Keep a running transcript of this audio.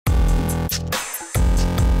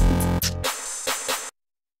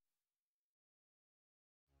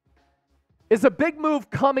Is a big move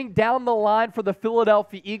coming down the line for the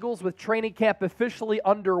Philadelphia Eagles with training camp officially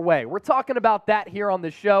underway? We're talking about that here on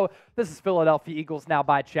the show. This is Philadelphia Eagles Now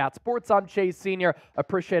by Chat Sports. I'm Chase Sr.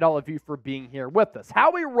 Appreciate all of you for being here with us.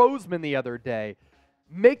 Howie Roseman the other day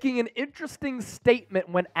making an interesting statement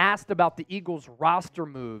when asked about the Eagles roster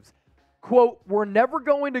moves. Quote, "We're never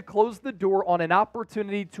going to close the door on an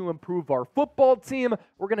opportunity to improve our football team."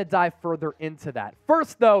 We're going to dive further into that.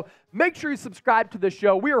 First, though, make sure you subscribe to the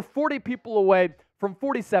show. We are 40 people away from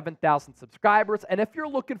 47,000 subscribers, and if you're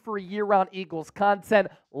looking for year-round Eagles content,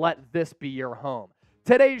 let this be your home.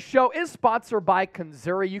 Today's show is sponsored by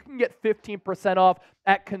Kanzuri. You can get 15% off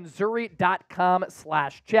at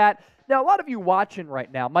kanzuri.com/chat. Now, a lot of you watching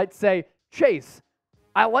right now might say, Chase,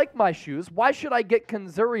 I like my shoes. Why should I get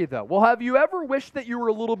Kanzuri, though? Well, have you ever wished that you were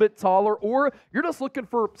a little bit taller, or you're just looking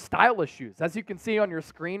for stylish shoes? As you can see on your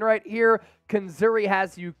screen right here, Kanzuri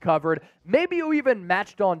has you covered. Maybe you even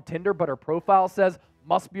matched on Tinder, but her profile says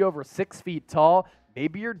must be over 6 feet tall.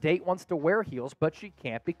 Maybe your date wants to wear heels, but she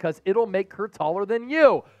can't because it'll make her taller than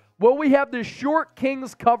you. Well, we have the short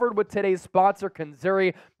kings covered with today's sponsor,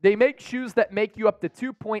 Kanzuri. They make shoes that make you up to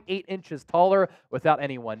 2.8 inches taller without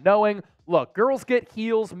anyone knowing. Look, girls get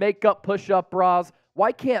heels, makeup, push-up bras.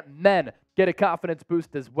 Why can't men get a confidence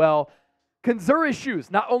boost as well? Kanzuri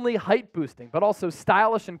shoes, not only height boosting, but also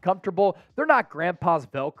stylish and comfortable. They're not grandpa's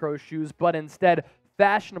Velcro shoes, but instead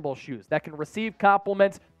fashionable shoes that can receive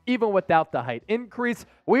compliments even without the height increase.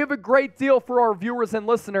 We have a great deal for our viewers and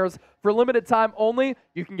listeners. For limited time only,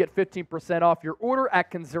 you can get 15% off your order at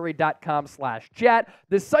kanzuri.com/chat.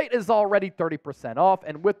 The site is already 30% off,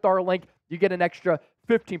 and with our link, you get an extra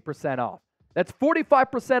 15% off. That's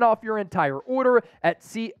 45% off your entire order at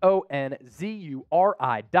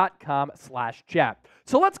kanzuri.com/chat.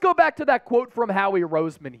 So let's go back to that quote from Howie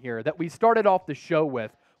Roseman here that we started off the show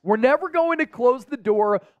with. We're never going to close the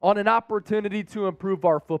door on an opportunity to improve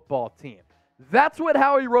our football team. That's what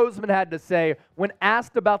Howie Roseman had to say when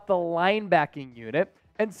asked about the linebacking unit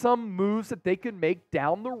and some moves that they could make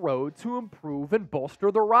down the road to improve and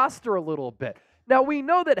bolster the roster a little bit. Now, we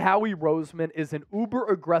know that Howie Roseman is an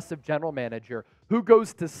uber-aggressive general manager who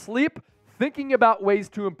goes to sleep thinking about ways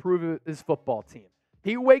to improve his football team.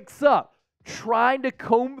 He wakes up trying to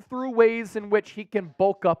comb through ways in which he can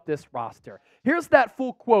bulk up this roster. Here's that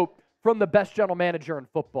full quote from the best general manager in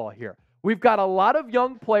football here. "We've got a lot of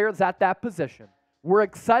young players at that position. We're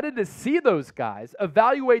excited to see those guys,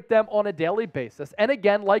 evaluate them on a daily basis. And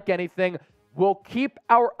again, like anything, we'll keep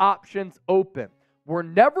our options open. We're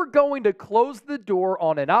never going to close the door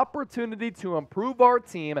on an opportunity to improve our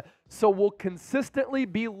team, so we'll consistently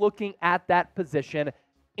be looking at that position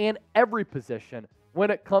and every position when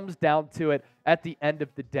it comes down to it at the end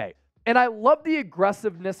of the day." And I love the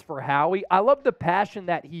aggressiveness for Howie. I love the passion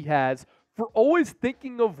that he has for always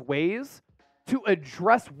thinking of ways to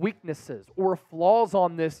address weaknesses or flaws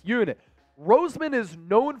on this unit. Roseman is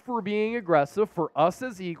known for being aggressive for us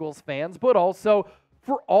as Eagles fans, but also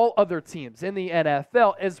for all other teams in the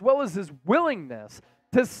NFL, as well as his willingness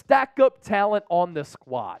to stack up talent on the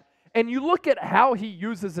squad. And you look at how he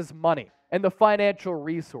uses his money and the financial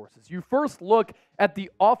resources. You first look at the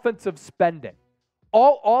offensive spending.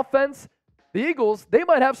 All offense, the Eagles, they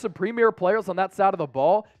might have some premier players on that side of the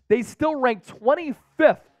ball. They still rank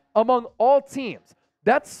 25th among all teams.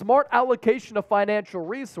 That's smart allocation of financial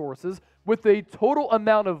resources with a total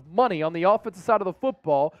amount of money on the offensive side of the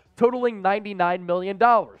football totaling $99 million.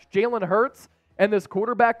 Jalen Hurts and this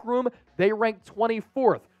quarterback room, they rank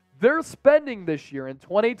 24th. They're spending this year in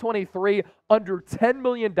 2023 under $10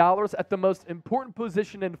 million at the most important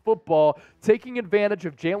position in football, taking advantage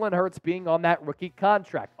of Jalen Hurts being on that rookie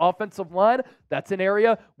contract. Offensive line, that's an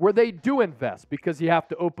area where they do invest because you have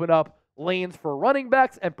to open up lanes for running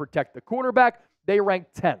backs and protect the quarterback. They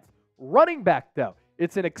rank 10th. Running back, though,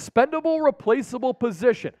 it's an expendable, replaceable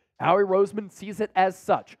position. Howie Roseman sees it as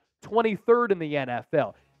such. 23rd in the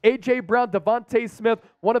NFL. A.J. Brown, Devontae Smith,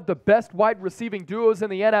 one of the best wide receiving duos in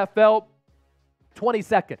the NFL,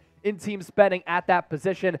 22nd in team spending at that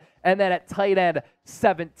position, and then at tight end,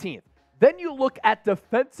 17th. Then you look at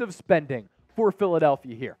defensive spending for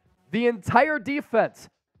Philadelphia here. The entire defense,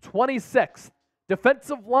 26th.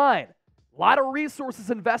 Defensive line, a lot of resources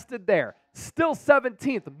invested there. Still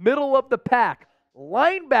 17th, middle of the pack.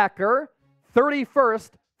 Linebacker,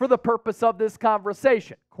 31st for the purpose of this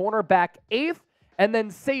conversation. Cornerback, 8th. And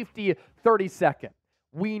then safety, 32nd.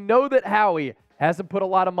 We know that Howie hasn't put a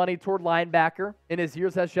lot of money toward linebacker in his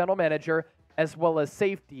years as general manager, as well as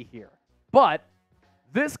safety here. But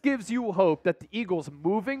this gives you hope that the Eagles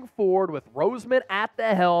moving forward with Roseman at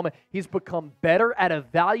the helm, he's become better at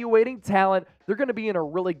evaluating talent. They're going to be in a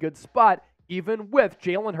really good spot, even with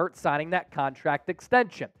Jalen Hurts signing that contract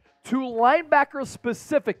extension. To linebackers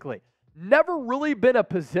specifically, never really been a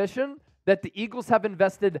position that the Eagles have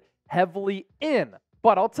invested heavily in.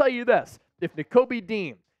 But I'll tell you this, if Nakobe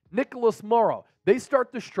Dean, Nicholas Morrow, they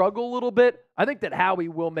start to struggle a little bit, I think that Howie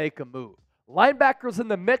will make a move. Linebackers in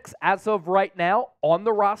the mix as of right now on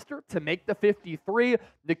the roster to make the 53,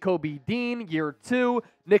 Nakobe Dean, year 2,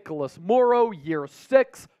 Nicholas Morrow, year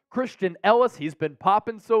 6, Christian Elliss, he's been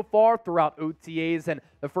popping so far throughout OTAs and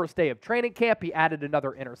the first day of training camp. He added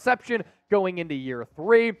another interception going into year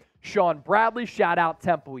 3. Shaun Bradley, shout out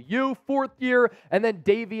Temple U, 4th year. And then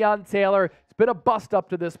Davion Taylor, it's been a bust up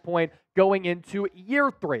to this point going into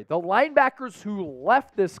year 3. The linebackers who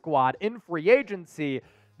left this squad in free agency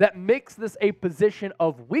that makes this a position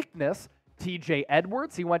of weakness. TJ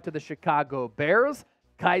Edwards, he went to the Chicago Bears.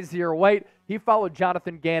 Kaiser White, he followed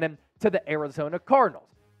Jonathan Gannon to the Arizona Cardinals.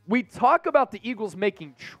 We talk about the Eagles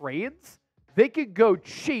making trades. They could go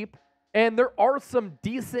cheap, and there are some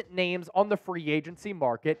decent names on the free agency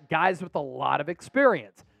market, guys with a lot of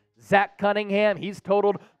experience. Zach Cunningham, he's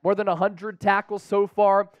totaled more than 100 tackles so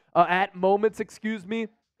far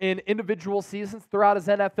in individual seasons throughout his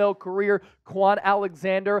NFL career. Quan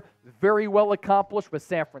Alexander, very well accomplished with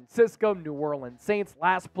San Francisco, New Orleans Saints,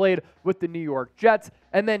 last played with the New York Jets.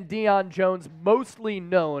 And then Deion Jones, mostly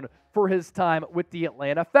known for his time with the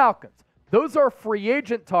Atlanta Falcons. Those are free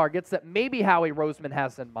agent targets that maybe Howie Roseman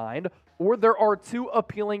has in mind, or there are 2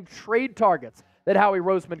 appealing trade targets that Howie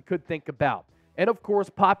Roseman could think about. And of course,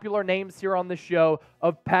 popular names here on the show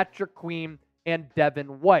of Patrick Queen and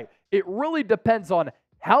Devin White. It really depends on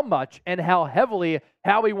how much and how heavily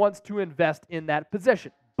Howie wants to invest in that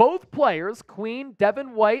position. Both players, Queen,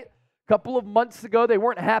 Devin White, a couple of months ago, they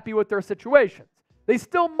weren't happy with their situations. They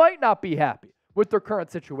still might not be happy with their current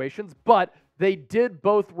situations, but they did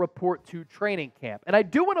both report to training camp. And I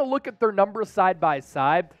do want to look at their numbers side by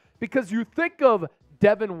side because you think of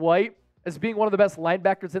Devin White as being one of the best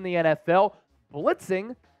linebackers in the NFL.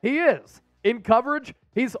 Blitzing, he is. In coverage,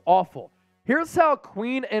 he's awful. Here's how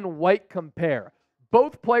Queen and White compare.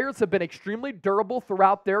 Both players have been extremely durable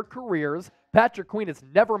throughout their careers. Patrick Queen has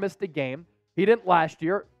never missed a game. He didn't last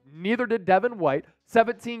year. Neither did Devin White.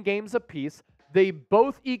 17 games apiece. They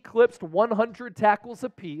both eclipsed 100 tackles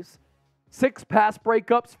apiece. 6 pass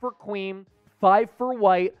breakups for Queen, 5 for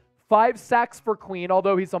White, 5 sacks for Queen,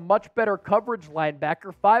 although he's a much better coverage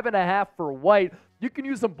linebacker, 5.5 for White. You can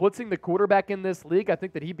use him blitzing the quarterback in this league. I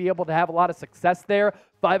think that he'd be able to have a lot of success there.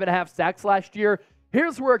 5.5 sacks last year.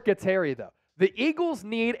 Here's where it gets hairy, though. The Eagles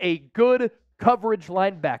need a good coverage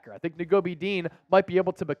linebacker. I think Nakobe Dean might be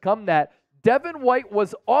able to become that. Devin White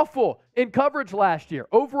was awful in coverage last year.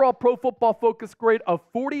 Overall Pro Football Focus grade of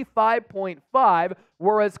 45.5,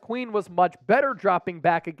 whereas Queen was much better dropping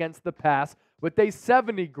back against the pass with a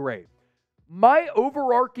 70 grade. My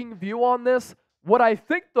overarching view on this, what I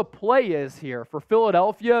think the play is here for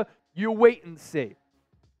Philadelphia, you wait and see.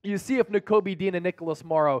 You see if Nakobe Dean and Nicholas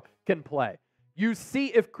Morrow can play. You see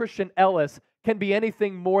if Christian Elliss can be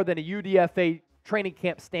anything more than a UDFA training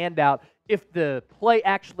camp standout if the play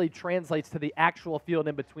actually translates to the actual field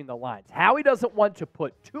in between the lines. Howie doesn't want to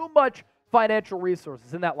put too much financial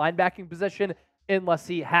resources in that linebacking position unless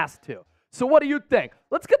he has to. So what do you think?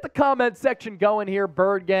 Let's get the comment section going here,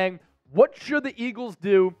 Bird Gang. What should the Eagles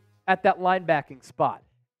do at that linebacking spot?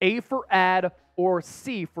 A for add or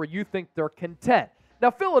C for you think they're content?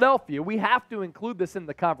 Now, Philadelphia, we have to include this in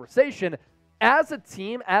the conversation. As a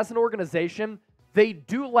team, as an organization, they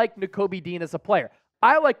do like Nakobe Dean as a player.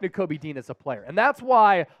 I like Nakobe Dean as a player, and that's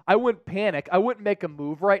why I wouldn't panic. I wouldn't make a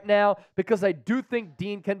move right now because I do think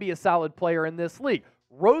Dean can be a solid player in this league.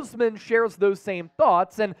 Roseman shares those same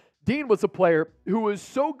thoughts, and Dean was a player who was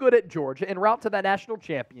so good at Georgia en route to that national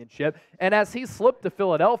championship, and as he slipped to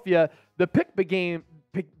Philadelphia, the pick became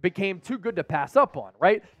too good to pass up on,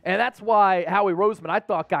 right? And that's why Howie Roseman, I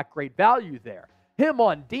thought, got great value there. Him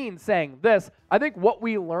on Dean saying this, I think what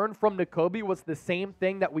we learned from Nakobe was the same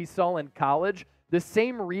thing that we saw in college, the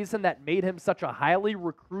same reason that made him such a highly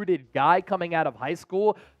recruited guy coming out of high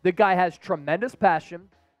school. The guy has tremendous passion,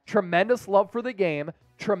 tremendous love for the game,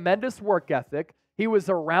 tremendous work ethic. He was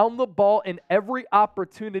around the ball in every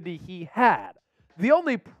opportunity he had. The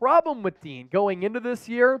only problem with Dean going into this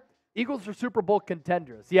year, Eagles are Super Bowl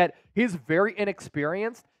contenders, yet he's very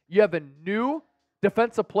inexperienced. You have a new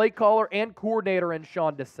defensive play caller and coordinator in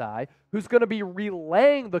Sean Desai, who's going to be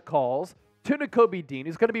relaying the calls to Nakobe Dean.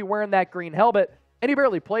 He's going to be wearing that green helmet, and he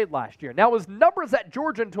barely played last year. Now, his numbers at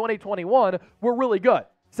Georgia in 2021 were really good.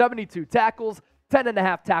 72 tackles,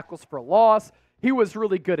 10.5 tackles for loss. He was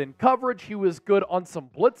really good in coverage. He was good on some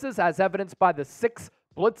blitzes, as evidenced by the 6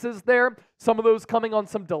 blitzes there, some of those coming on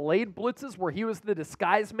some delayed blitzes where he was the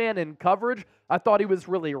disguise man in coverage. I thought he was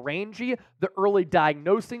really rangy. The early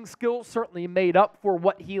diagnosing skills certainly made up for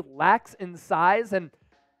what he lacks in size and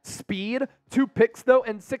speed. 2 picks, though,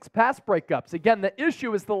 and 6 pass breakups. Again, the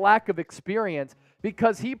issue is the lack of experience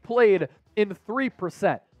because he played in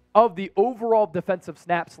 3% of the overall defensive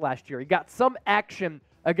snaps last year. He got some action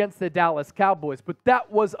against the Dallas Cowboys, but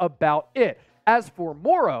that was about it. As for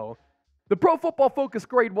Morrow, the Pro Football Focus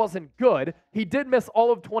grade wasn't good. He did miss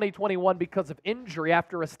all of 2021 because of injury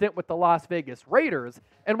after a stint with the Las Vegas Raiders.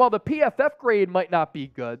 And while the PFF grade might not be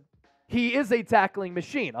good, he is a tackling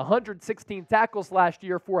machine. 116 tackles last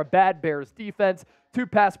year for a bad Bears defense, 2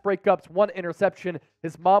 pass breakups, 1 interception.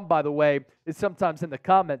 His mom, by the way, is sometimes in the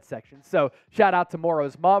comment section. So shout out to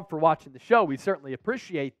Morrow's mom for watching the show. We certainly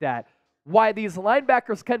appreciate that. Why these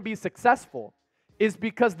linebackers can be successful is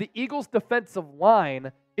because the Eagles' defensive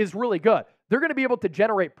line is really good. They're going to be able to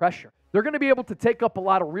generate pressure. They're going to be able to take up a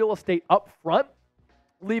lot of real estate up front,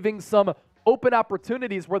 leaving some open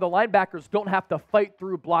opportunities where the linebackers don't have to fight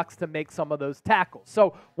through blocks to make some of those tackles.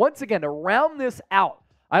 So once again, to round this out,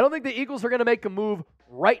 I don't think the Eagles are going to make a move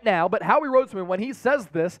right now, but Howie Roseman, when he says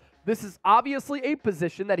this is obviously a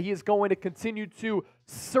position that he is going to continue to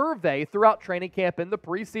survey throughout training camp in the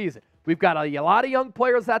preseason. We've got a lot of young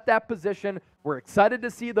players at that position. We're excited to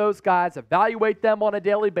see those guys, evaluate them on a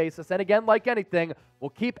daily basis. And again, like anything, we'll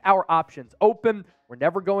keep our options open. We're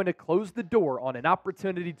never going to close the door on an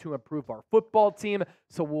opportunity to improve our football team,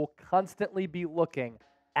 so we'll constantly be looking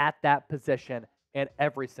at that position and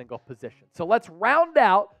every single position. So let's round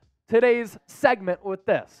out today's segment with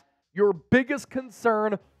this. Your biggest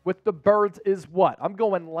concern with the Birds is what? I'm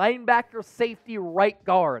going linebacker, safety, right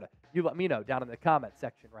guard. You let me know down in the comment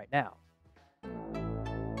section right now.